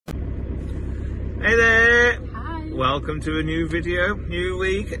Hey there! Hi. Welcome to a new video, new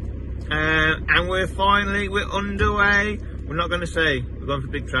week, and we're underway. We're not going to say we're going for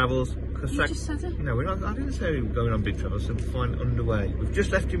big travels. You just said it. No, we're not. I didn't say we were going on big travels, so we're fine underway. We've just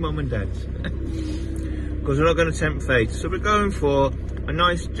left your mum and dad's because we're not going to tempt fate. So we're going for a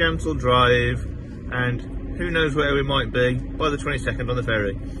nice gentle drive, and who knows where we might be by the 22nd on the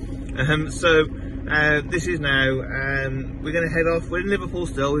ferry. This is now, we're going to head off. We're in Liverpool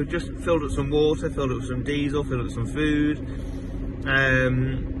still. We've just filled up some water, filled up some diesel, filled up some food.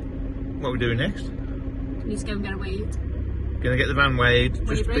 What are we doing next? We need to go and get a weighed. Going to get the van weighed,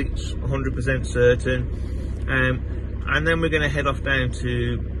 just to be 100% certain. And then we're going to head off down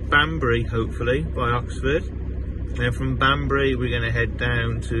to Banbury, hopefully, by Oxford. And from Banbury, we're going to head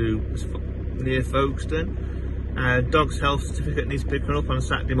down to near Folkestone. Dog's health certificate needs picking up on a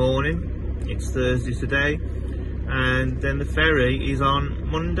Saturday morning. It's Thursday today, and then the ferry is on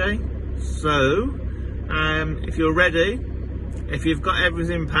Monday. So if you're ready, if you've got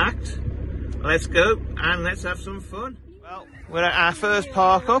everything packed, let's go and let's have some fun. Well, we're at our first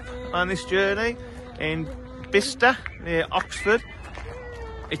park up on this journey in Bicester near Oxford.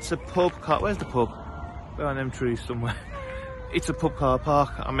 It's a pub car. Where's the pub? Behind them trees somewhere. It's a pub car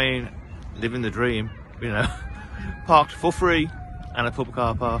park. I mean, living the dream, you know. Parked for free and a pub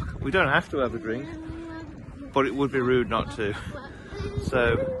car park. We don't have to have a drink, but it would be rude not to.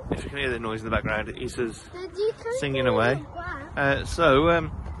 So if you can hear the noise in the background, it's us singing away.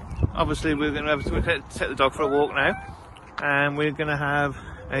 Obviously we're going to take the dog for a walk now, and we're going to have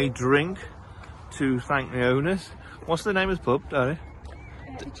a drink to thank the owners. What's the name of the pub, Daddy?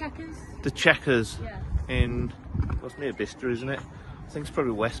 The Checkers. The Checkers. Yeah. In, what's near Bicester, isn't it? I think it's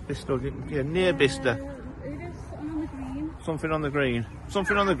probably West Bicester. Yeah, near Bicester. Something on the green.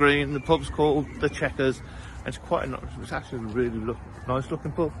 Something on the green. The pub's called The Checkers. It's quite it's actually a really nice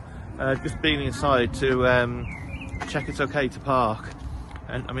looking pub. Just being inside to check it's okay to park.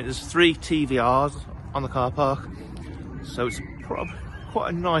 And I mean, there's 3 TVRs on the car park, so it's probably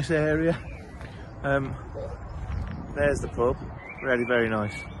quite a nice area. There's the pub. Really very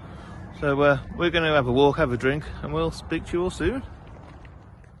nice. So we're going to have a walk, have a drink, and we'll speak to you all soon.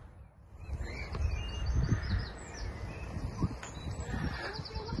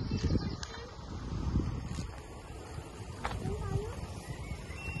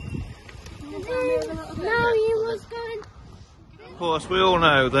 Of course, we all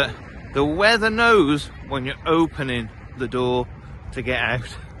know that the weather knows when you're opening the door to get out.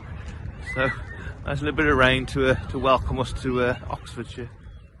 So there's a little bit of rain to welcome us to Oxfordshire.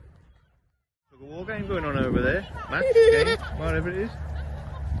 There's a war game going on over there. Match game, whatever it is.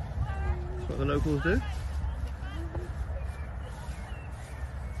 That's what the locals do.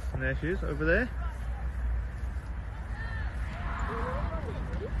 And there she is, over there.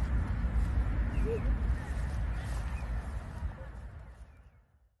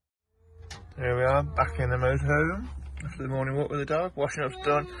 Here we are, back in the motorhome after the morning walk with the dog. Washing up's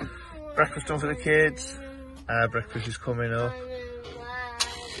done, breakfast done for the kids. Breakfast is coming up.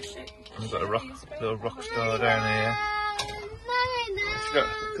 We've got a little rock star down here. Look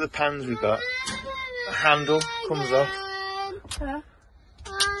at the pans we've got. The handle comes off.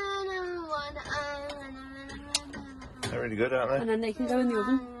 They're really good, aren't they? And then they can go in the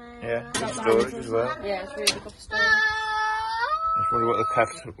oven. Yeah, good storage as well. Yeah, it's really good for storage. I was wondering what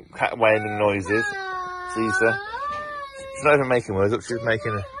the cat wailing noise is. It's Lisa. She's not even making words up, she's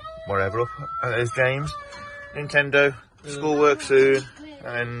making a whatever up. And there's James. Nintendo. Schoolwork soon.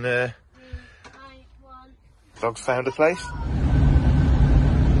 And dog's found a place.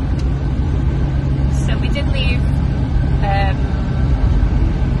 So we did leave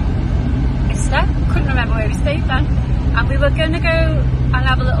Bicester. Couldn't remember where we stayed then. And we were going to go and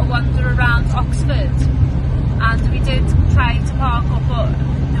have a little wander around Oxford. And we did try to park up, but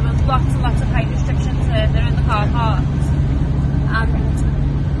there was lots and lots of height restrictions there in the car parks.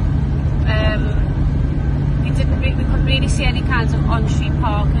 And we couldn't really see any kinds of on-street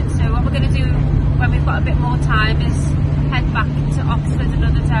parking. So what we're going to do when we've got a bit more time is head back to Oxford on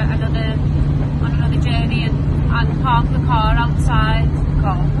another journey and park the car outside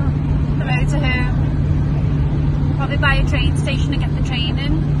the motorhome. Probably by a train station and get the train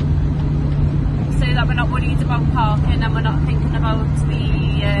in, so that we're not worried about parking and we're not thinking about the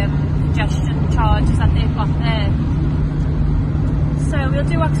congestion charges that they've got there. So we'll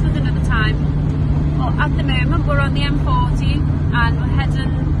do Oxford another time. But at the moment we're on the M40 and we're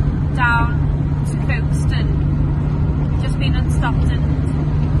heading down to Folkestone. Just been unstopped and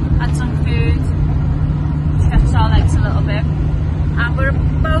had some food, stretched our legs a little bit. And we're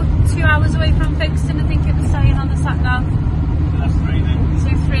about 2 hours away from Folkestone, I think it was saying on the sat nav. That's 3 then. So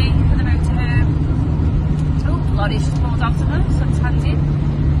 3 for the motorhome. trolley's just pulled out of them, so it's handy.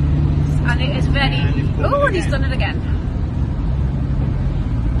 And it is very... Oh, and he's done it again.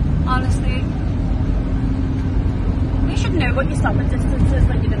 Honestly, you should know what your stopping distance is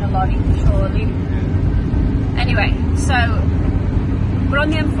when you're in a lorry, surely. Anyway, so we're on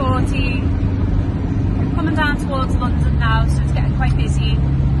the M40, coming down towards London now, so it's getting quite busy.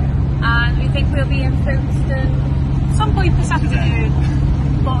 And we think we'll be in Folkestone some point this afternoon,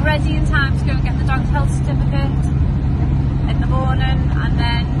 but ready in time to go and get the dog's health certificate in the morning, and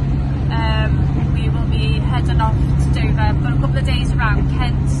then we will be heading off to Dover. We've got a couple of days around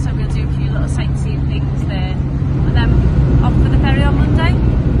Kent, so we'll do a few little sightseeing things there, and then off for the ferry on Monday.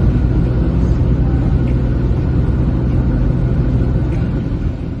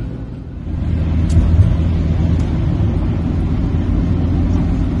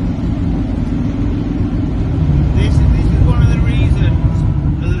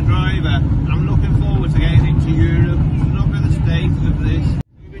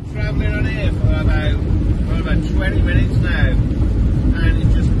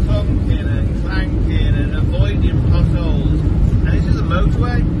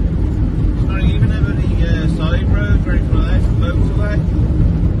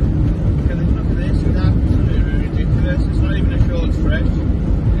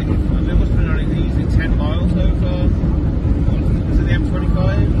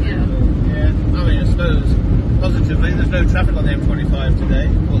 Traffic on the M25 today,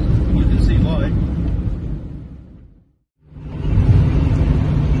 well, you can see why.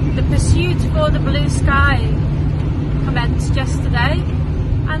 The pursuit for the blue sky commenced yesterday,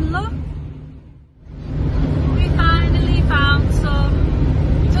 and look, we finally found some.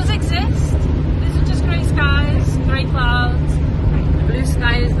 It does exist. These are just grey skies, grey clouds. The blue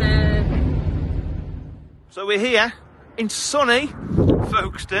sky is there. So we're here in sunny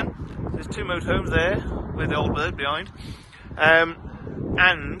Folkestone. There's two motorhomes there with the old bird behind.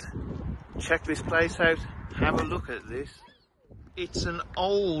 And check this place out, have a look at this. It's an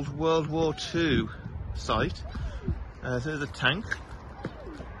old World War II site. There's a tank,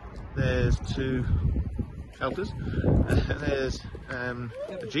 there's two shelters, there's a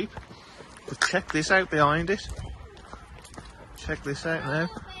jeep. But check this out behind it. Check this out now.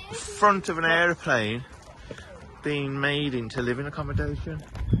 The front of an aeroplane being made into living accommodation.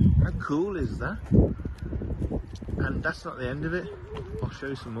 How cool is that? And that's not the end of it. I'll show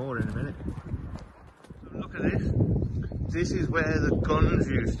you some more in a minute. Look at this. This is where the guns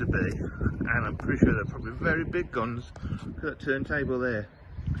used to be, and I'm pretty sure they're probably very big guns. Look at that turntable there.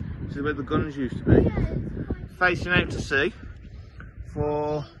 This is where the guns used to be, facing out to sea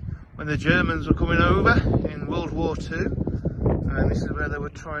for when the Germans were coming over in World War II, and this is where they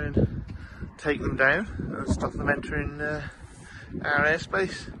would try and take them down and stop them entering our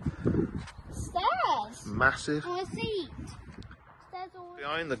airspace. Stairs. Massive. On a seat. Stairs all...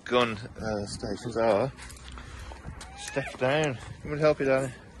 Behind the gun stations are steps down. Come and help you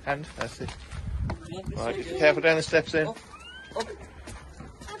down. Hand, that's it. Right, be careful down the steps in.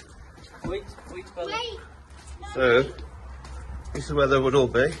 Wait. So, this is where they would all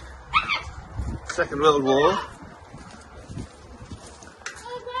be. Second World War.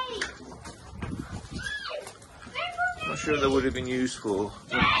 Not sure they would have been used for.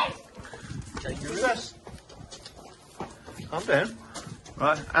 Take your rest. Calm down.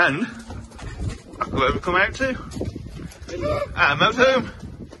 Right, and that's where we come out to. Motorhome.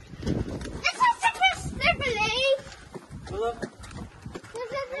 This is super slippery. This is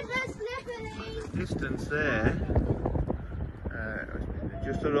super slippery. Distance there,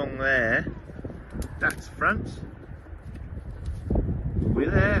 just along there, that's France. We're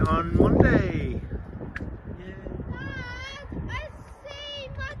there on Monday.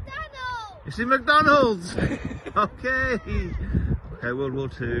 You see McDonald's? Okay. Okay, World War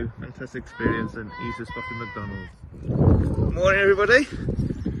II, fantastic experience, and Easter spotting McDonald's. Morning everybody.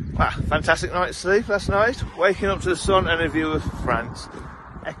 Wow, fantastic night's sleep last night. Waking up to the sun and a view of France.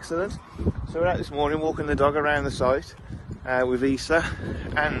 Excellent. So we're out this morning walking the dog around the site with Isa,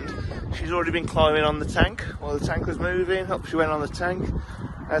 and she's already been climbing on the tank while the tank was moving. Up she went on the tank.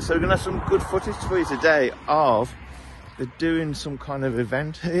 So we're going to have some good footage for you today of they're doing some kind of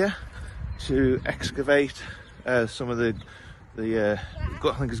event here to excavate some of the I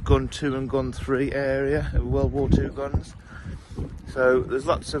think it's Gun 2 and Gun 3 area of World War II guns. So there's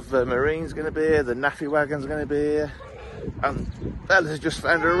lots of Marines going to be here, the NAFI wagons are going to be here, and Bella's just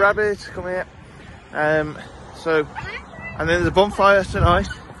found a rabbit, come here. And then there's a bonfire tonight.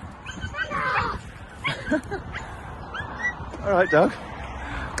 Alright dog.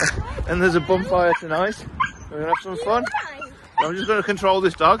 And there's a bonfire tonight, we're going to have some fun. I'm just going to control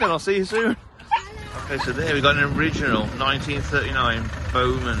this dog and I'll see you soon. Okay, so there we've got an original 1939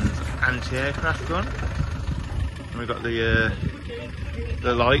 Bowman's anti-aircraft gun. And we've got the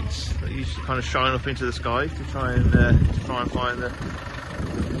lights that used to kind of shine up into the sky to try and find the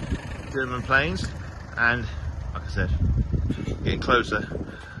German planes. And like I said, getting closer.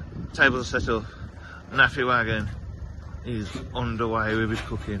 Tables are set up. Naffy wagon is underway with his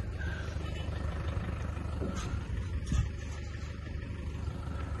cooking.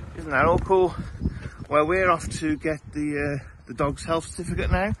 Isn't that all cool? Well, we're off to get the dog's health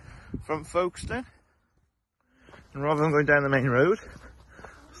certificate now from Folkestone. And rather than going down the main road,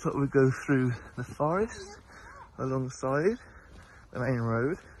 I thought we'd go through the forest alongside the main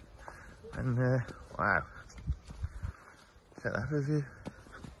road. And wow, check that review.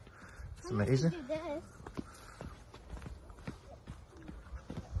 It's amazing.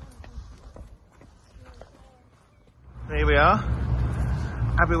 Here we are,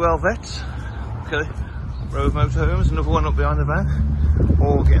 Abbywell Vets. Okay, Road Motorhomes, another one up behind the van,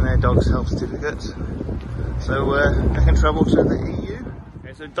 all getting their dog's health certificates. So they can travel to the EU.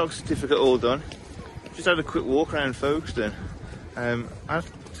 Okay, so dog certificate all done. Just had a quick walk around Folkestone. I'll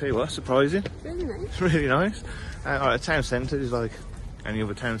tell you what, surprising. Really nice. It's really nice. A town centre is like any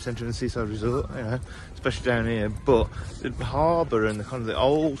other town centre in the seaside resort, you know, especially down here. But the harbour and the kind of the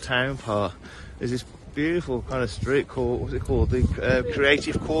old town part, there's this beautiful kind of street called, what's it called? The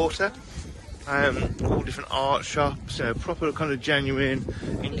Creative Quarter. All different art shops, you know, proper kind of genuine,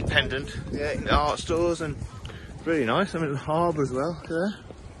 independent, yeah, art stores, and really nice. I mean, the harbour as well. Yeah.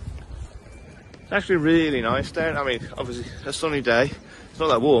 It's actually really nice down. I mean, obviously a sunny day. It's not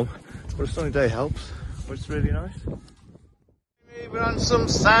that warm, but a sunny day helps. But it's really nice. We're on some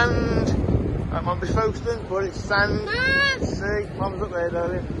sand. That might be Folkestone, but it's sand. See, Mum's up there,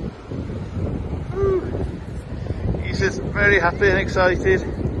 darling. Woo. He's just very happy and excited.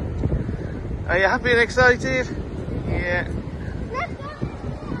 Are you happy and excited? Yeah.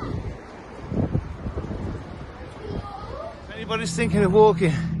 If anybody's thinking of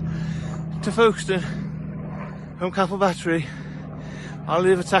walking to Folkestone from Castle Battery, I'll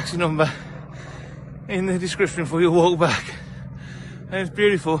leave a taxi number in the description for your walk back. And it's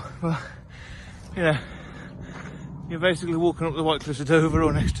beautiful, but you know, you're basically walking up the White Cliffs of Dover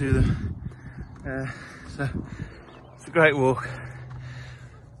or next to them. So it's a great walk.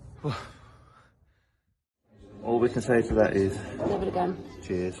 Well, all we can say to that is Never again.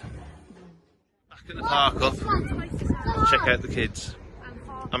 Cheers. Back at the park up, check out the kids.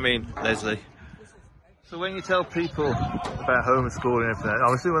 I mean, Lesley. So when you tell people about homeschooling and everything,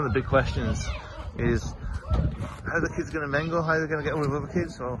 obviously one of the big questions is how are the kids going to mingle, how are they going to get on with other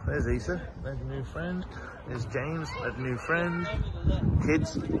kids? Well, there's Issa, there's a new friend. There's James, there's a new friend.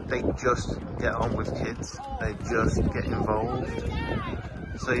 Kids, they just get on with kids. They just get involved.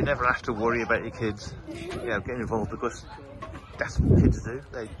 So you never have to worry about your kids, you know, getting involved, because that's what kids do.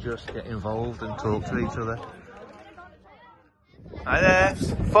 They just get involved and talk to each other. Hi there,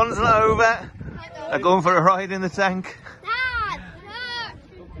 fun's not over. They're going for a ride in the tank.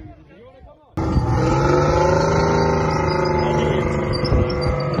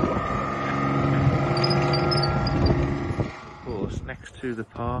 Of course, next to the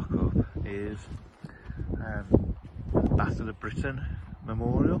park up is Battle of Britain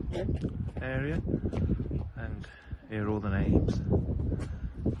Memorial area, and here are all the names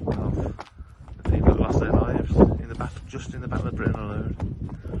of the people that lost their lives in the battle, just in the Battle of Britain alone.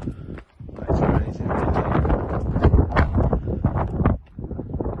 It's crazy.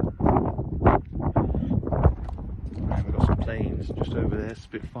 And we've got some planes just over there,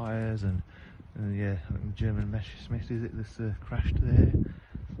 Spitfires, and yeah, I think the German Messerschmitt, is it, that's crashed there.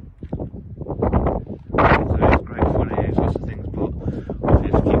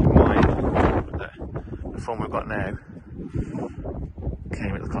 The one we've got now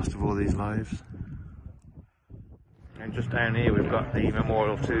came at the cost of all these lives. And just down here we've got the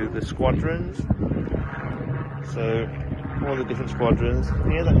memorial to the squadrons. So all the different squadrons.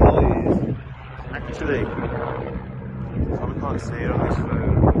 Hear that noise? Actually, so we can't see it on this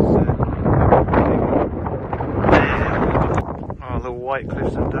phone. There are the White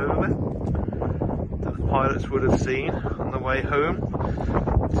Cliffs of Dover that the pilots would have seen on the way home.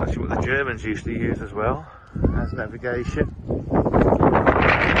 It's actually what the Germans used to use as well as navigation.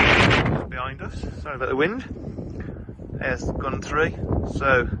 Behind us, sorry about the wind. There's gun 3,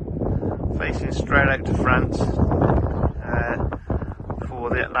 so facing straight out to France for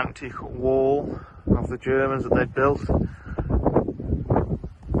the Atlantic Wall of the Germans that they'd built to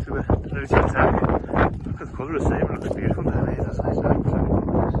lose the attack. Look at the colour of the sea, it looks beautiful down here, doesn't it?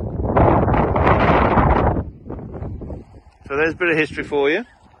 So there's a bit of history for you.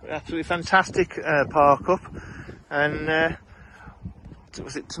 Absolutely fantastic park up, and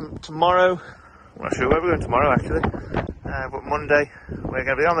was it tomorrow? I'm not sure where we're going tomorrow actually, but Monday we're going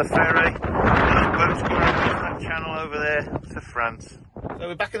to be on the ferry, and that boat's going across that channel over there to France. So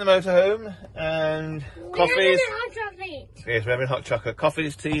we're back in the motorhome, and coffees. Yes, we're having hot chocolate.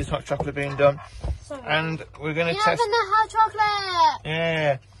 Coffees, teas, hot chocolate being done. Sorry. And we're going to You're test. having the hot chocolate.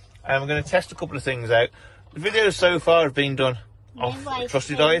 Yeah, and we're going to test a couple of things out. The videos so far have been done off With a ice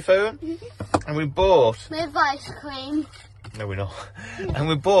trusted cream. iPhone, and we bought. With ice cream. No, we're not. And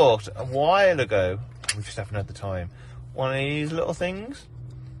we bought a while ago. We just haven't had the time. One of these little things.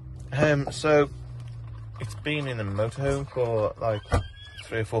 So it's been in the motorhome for like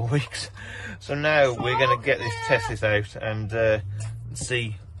 3 or 4 weeks. So now we're going to test this out and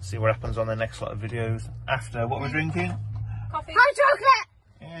see what happens on the next lot of videos after what we're drinking. Coffee. Hot chocolate.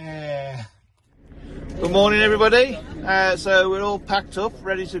 Yeah. Good morning, everybody. So we're all packed up,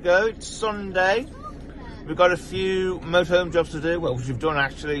 ready to go. It's Sunday. We've got a few motorhome jobs to do, well, which we've done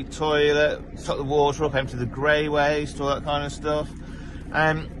actually. Toilet, top the water up, empty the grey waste, all that kind of stuff.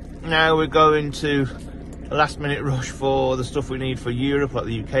 Now we're going to a last minute rush for the stuff we need for Europe, like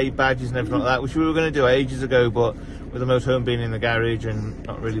the UK badges and everything like that, which we were going to do ages ago, but with the motorhome being in the garage and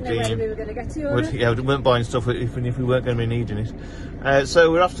not really being... we were going to get to Europe. Yeah, we weren't buying stuff if we weren't going to be needing it.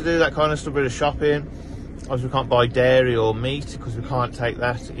 So we're off to do that kind of stuff, a bit of shopping. Obviously we can't buy dairy or meat because we can't take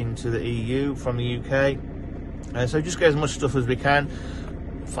that into the EU from the UK. So just get as much stuff as we can,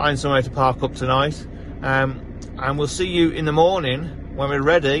 find somewhere to park up tonight, and we'll see you in the morning when we're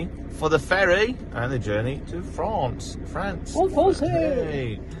ready for the ferry and the journey to France. En France.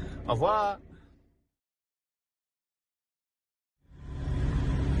 Okay. Au revoir.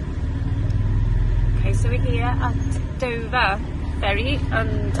 Okay, so we're here at Dover ferry,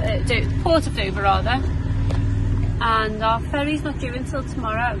 and Port of Dover rather, and our ferry's not due until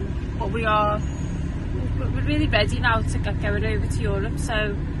tomorrow, but we're really ready now to get going over to Europe,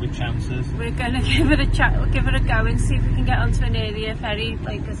 so With chances. we're going to give it a go and see if we can get onto an earlier ferry,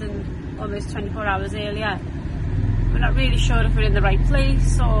 like as in almost 24 hours earlier. We're not really sure if we're in the right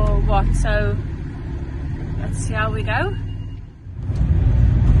place or what, so let's see how we go.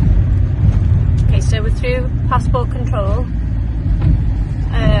 Okay, so we're through passport control.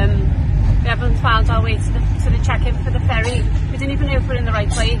 We haven't found our way to the check-in for the ferry. We didn't even know if we're in the right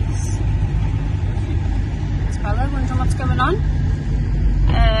place. Bella, wondering what's going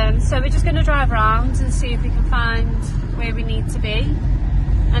on. So we're just going to drive around and see if we can find where we need to be,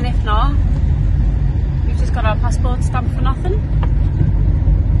 and if not, we've just got our passport stamped for nothing.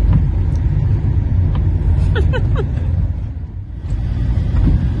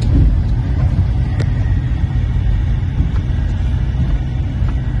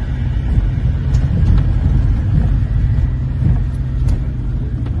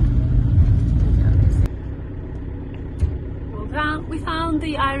 We found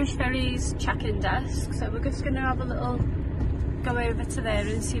the Irish Ferries check-in desk, so we're just going to have a little go over to there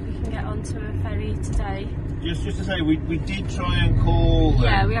and see if we can get onto a ferry today. Just to say, we did try and call them.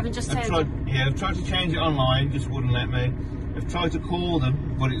 Yeah, we haven't just I've tried to change it online, just wouldn't let me. I've tried to call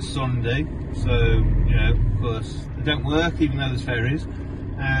them, but it's Sunday, so, you know, of course, they don't work even though there's ferries.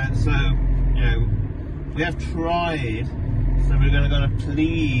 So, you know, we have tried, so we're going to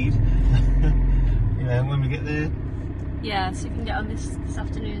plead, you know, when we get there. Yeah, so you can get on this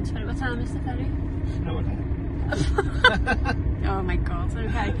afternoon. What time is the ferry? No idea. Oh my god,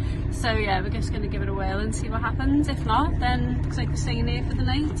 okay. So yeah, we're just going to give it a whirl and see what happens. If not, then looks like we're staying here for the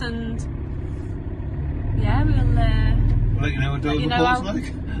night, and yeah, we'll let you know what Dover's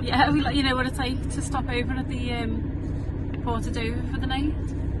like. Yeah, we'll let you know what it's like to stop over at the Port of Dover for the night.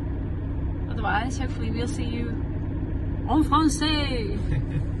 Otherwise, hopefully we'll see you en français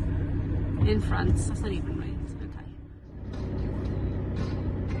in France. That's not even right.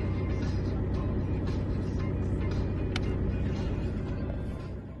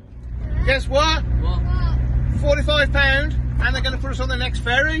 Guess what? What? £45, and they're going to put us on the next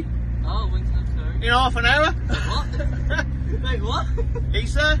ferry. Oh, when's the next ferry? In half an hour. What? Wait, what?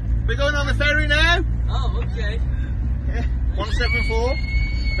 Lisa, we're going on the ferry now. Oh, okay. Yeah, 174. I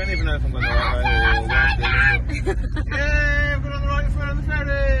don't even know if I'm going the right way or where. Yeah, we're on the right foot on the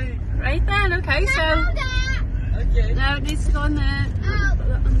ferry. Right then, okay, so Okay. now it needs to go on there. Put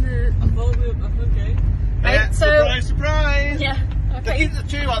that on there. I thought we were okay. Right, Yeah, so surprise, surprise. yeah, The okay. kids are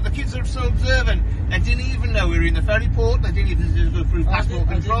too hot. The kids are so observant. They didn't even know we were in the ferry port. They didn't even just go through passport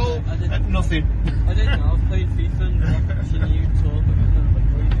control. I didn't. Nothing. I didn't know. I was playing FIFA and watching you talk about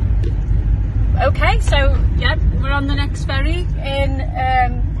Okay, so yeah, we're on the next ferry in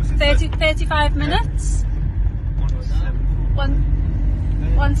What's it 35 minutes. 174.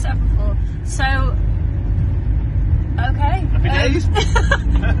 174. So, okay. Happy days.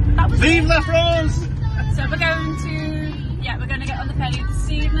 That was Vive it. la France! So we're going to get on the ferry this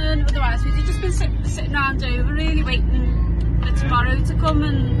evening. Otherwise, we've just been sitting around over, really waiting for tomorrow to come,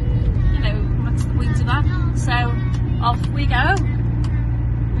 and you know, what's the point of that? So off we go.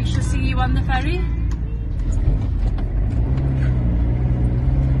 We shall see you on the ferry.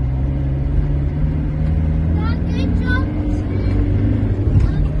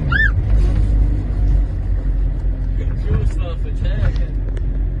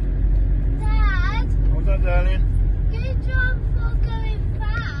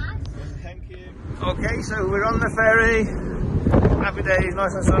 Okay, so we're on the ferry. Happy days,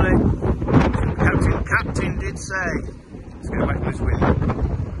 nice and sunny. Captain did say, let's go back to this window.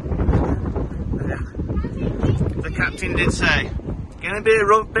 The captain did say, gonna be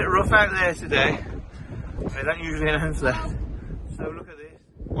a bit rough out there today. They don't usually announce that. So look at this.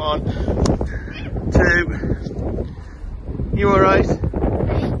 1, 2. You alright?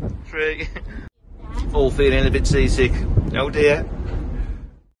 3. All feeling a bit seasick. Oh dear.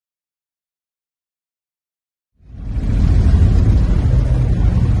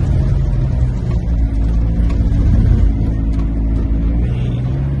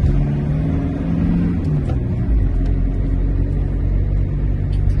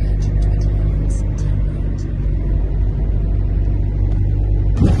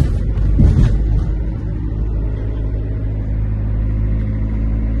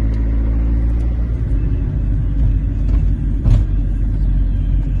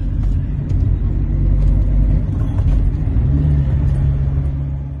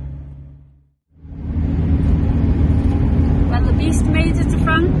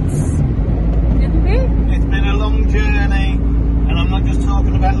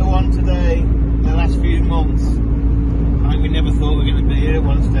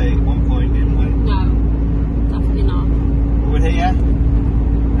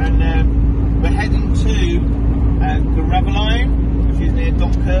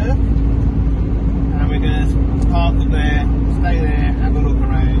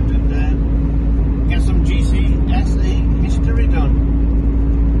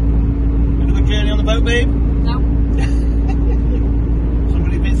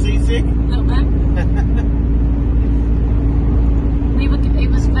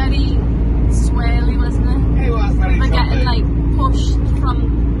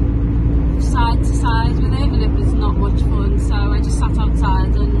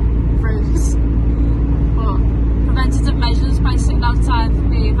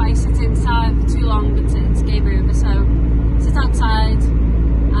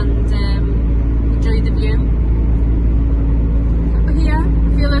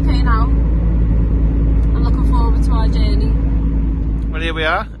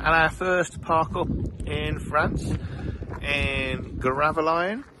 First park up in France, in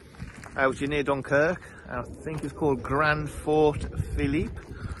Gravelines, which is near Dunkirk. I think it's called Grand Fort Philippe,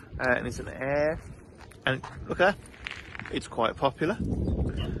 and it's an air. And look at that, it's quite popular.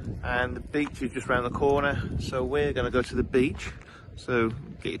 And the beach is just around the corner, so we're going to go to the beach. So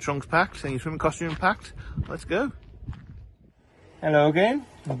get your trunks packed and your swimming costume packed. Let's go. Hello again.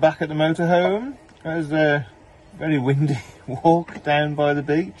 I'm back at the motorhome. It was a very windy walk down by the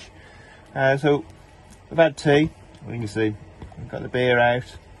beach. So we've had tea, you can see, we've got the beer out.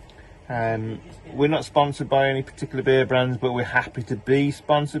 We're not sponsored by any particular beer brands, but we're happy to be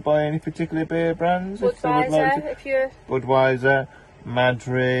sponsored by any particular beer brands. Budweiser,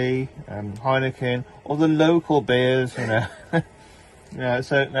 Madri, Heineken, all the local beers, you know.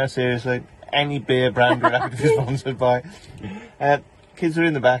 So no, seriously, any beer brand we're happy to be sponsored by. Kids are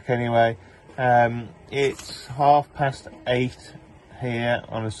in the back anyway. It's 8:30 here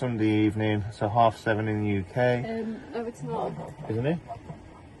on a Sunday evening, so 7:30 in the UK. No, it's not. Isn't it?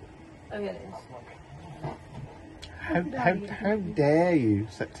 Oh, yeah, it is. How dare you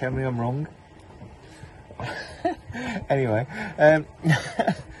tell me I'm wrong? Anyway,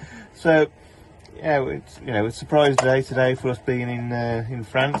 so yeah, it's it's a surprise day today for us being in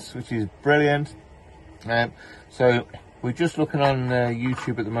France, which is brilliant. So we're just looking on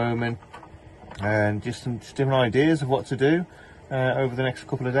YouTube at the moment, and just some different ideas of what to do over the next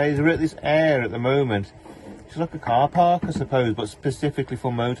couple of days. We're at this air at the moment. It's like a car park, I suppose, but specifically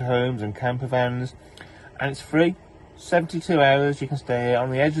for motorhomes and camper vans, and it's free. 72 hours you can stay on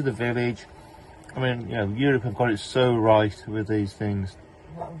the edge of the village. I mean, Europe have got it so right with these things.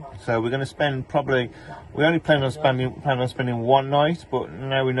 So we're going to spend we only plan on spending one night, but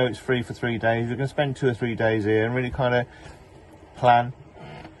now we know it's free for 3 days. We're going to spend 2 or 3 days here and really kind of plan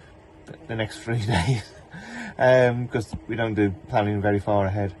the next 3 days. because we don't do planning very far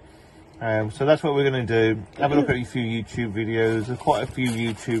ahead. So that's what we're going to do. Have a look at a few YouTube videos. There's quite a few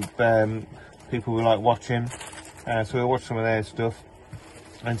YouTube people we like watching, so we'll watch some of their stuff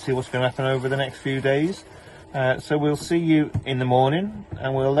and see what's going to happen over the next few days. So we'll see you in the morning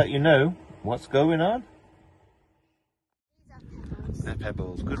and we'll let you know what's going on.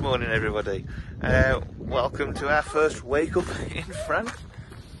 Pebbles. Good morning, everybody. Welcome to our first wake up in France.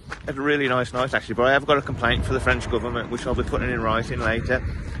 Had a really nice night actually, but I have got a complaint for the French government, which I'll be putting in writing later.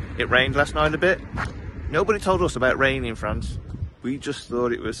 It rained last night a bit. Nobody told us about rain in France. We just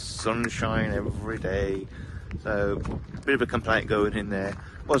thought it was sunshine every day. So a bit of a complaint going in there.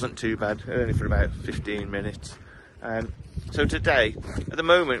 Wasn't too bad, only for about 15 minutes. So today, at the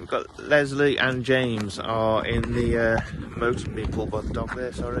moment, we've got Lesley and James are in the being pulled by the dog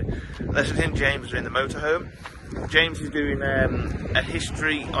there, sorry. Lesley and James are in the motorhome. James is doing a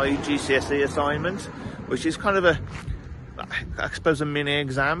history IGCSE assignment, which is kind of I suppose a mini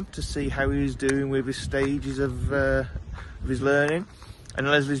exam to see how he's doing with his stages of his learning. And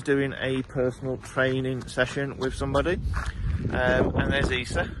Lesley's doing a personal training session with somebody. And there's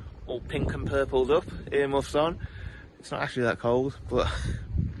Issa, all pink and purpled up, earmuffs on. It's not actually that cold, but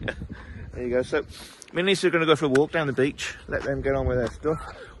there you go. So me and Issa are going to go for a walk down the beach, let them get on with their stuff.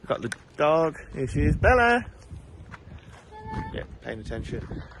 We've got the dog, here she is, Bella. Yeah, paying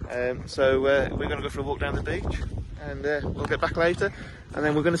attention. So we're going to go for a walk down the beach, and we'll get back later, and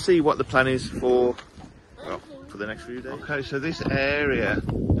then we're going to see what the plan is for, well, for the next few days. Okay, so this area,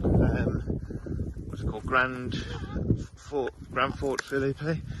 what's it called, Grand Fort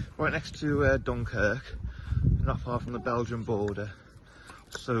Philippe, right next to Dunkirk, not far from the Belgium border.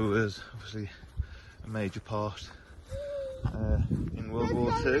 So it was obviously a major part in World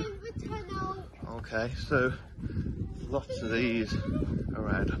War II. Okay, so lots of these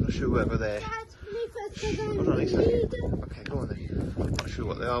around. I'm not sure whether they're... Hold on, Lisa. Okay, go on then. I'm not sure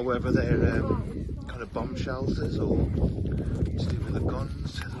what they are, whether they're kind of bomb shelters or to do with the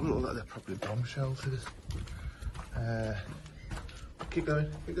guns. They look like they're probably bomb shelters. Keep going,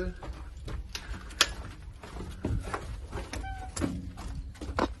 keep going.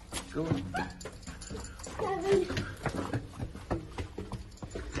 Go on.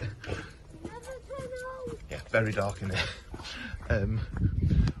 Yeah, very dark in there.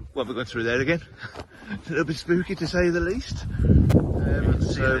 What we're going through there again. A little bit spooky to say the least.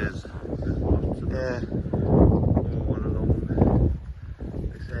 So yeah, all along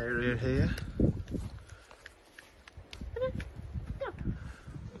this area here.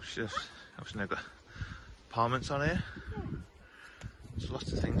 Obviously now got apartments on here. There's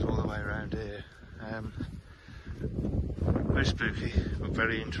lots of things all the way around here. Very spooky, but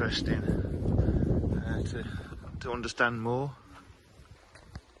very interesting to understand more.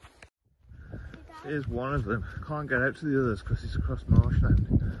 Here's one of them. Can't get out to the others because it's across marshland,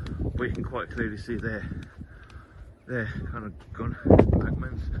 but you can quite clearly see their kind of gun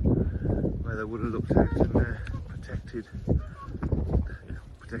embankments where they would have looked out and protected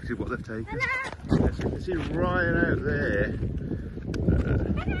what they've taken. As you can see right out there,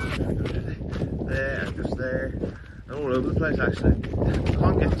 there and just there, and all over the place actually.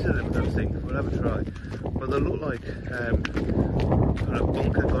 Can't get to them, I don't think. We'll have a try. But they look like kind of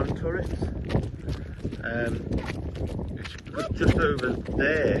bunker gun turrets. Just over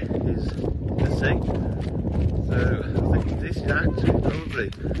there is the sea. So I think this is actually probably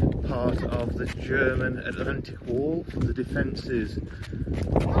part of the German Atlantic Wall, the defences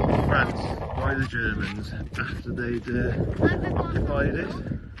of France by the Germans after they'd occupied it.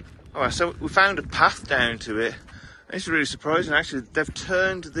 Alright, so we found a path down to it. It's really surprising actually. They've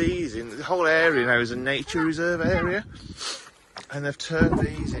turned these in, the whole area now is a nature reserve area, and they've turned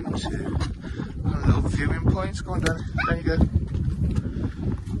these into kind of little viewing points. Go on, down you go.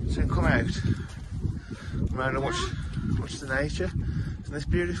 So you can come out around and watch the nature. Isn't this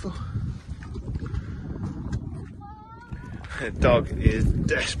beautiful? The dog is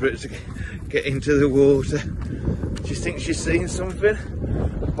desperate to get into the water. She thinks she's seeing something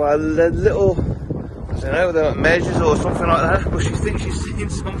by the little, I don't know, the measures or something like that, but she thinks she's seeing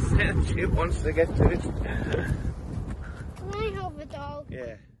something and she wants to get to it. Can I help the dog?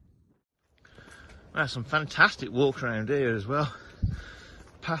 Yeah. There's some fantastic walks around here as well.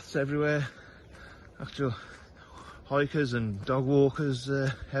 Paths everywhere. Actual hikers and dog walkers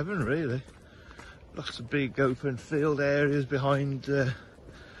heaven really. Lots of big open field areas behind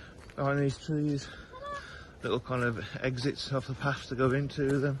these trees. Little kind of exits off the path to go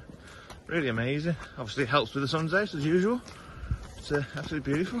into them. Really amazing. Obviously it helps with the sun's out as usual. It's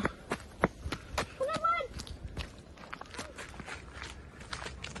absolutely beautiful.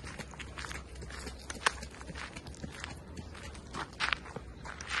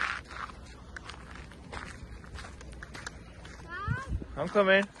 I'm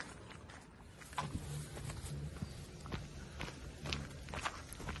coming.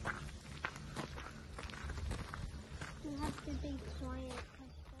 You have to be quiet.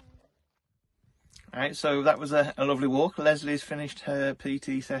 Alright, so that was a lovely walk. Leslie's finished her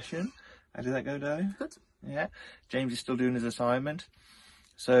PT session. How did that go, darling? Good. Yeah. James is still doing his assignment.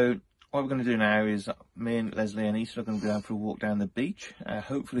 So what we're going to do now is me and Lesley and Easton are going to go out for a walk down the beach.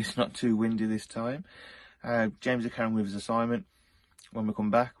 Hopefully it's not too windy this time. James is carrying with his assignment. When we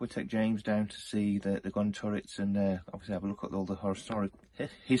come back, we'll take James down to see the gun turrets and obviously have a look at all the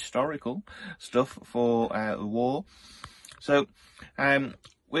historical stuff for the war. So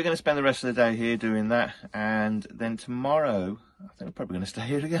we're going to spend the rest of the day here doing that, and then tomorrow, I think we're probably going to stay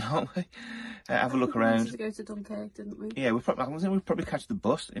here again, aren't we? Have a look around. We wanted to go to Dunkirk, didn't we? Yeah, I think we'll probably catch the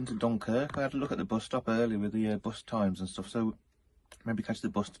bus into Dunkirk. I had a look at the bus stop earlier with the bus times and stuff, so maybe catch the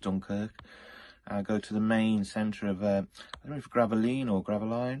bus to Dunkirk. Go to the main centre of, I don't know if Gravelines or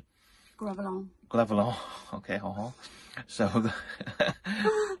Gravelines. Gravelines, okay, So, we'll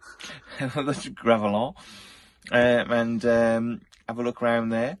go to Gravelines and have a look around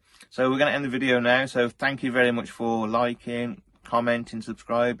there. So we're going to end the video now. So thank you very much for liking, commenting,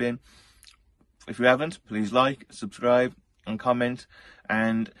 subscribing. If you haven't, please like, subscribe and comment.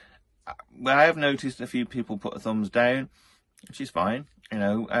 And I have noticed a few people put a thumbs down, which is fine, you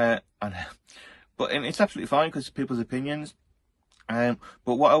know, but it's absolutely fine because it's people's opinions. But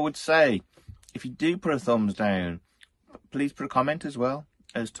what I would say, if you do put a thumbs down, please put a comment as well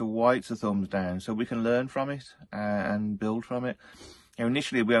as to why it's a thumbs down, so we can learn from it and build from it. You know,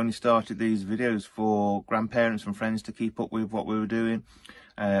 initially we only started these videos for grandparents and friends to keep up with what we were doing,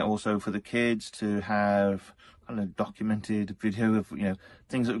 also for the kids to have kind of documented video of, you know,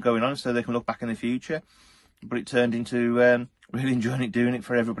 things that were going on so they can look back in the future. But it turned into really enjoying it, doing it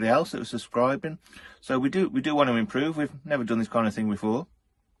for everybody else that was subscribing. So we do want to improve. We've never done this kind of thing before.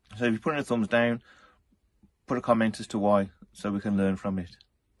 So if you put in a thumbs down, put a comment as to why, so we can learn from it.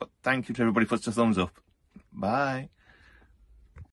 But thank you to everybody who puts a thumbs up. Bye.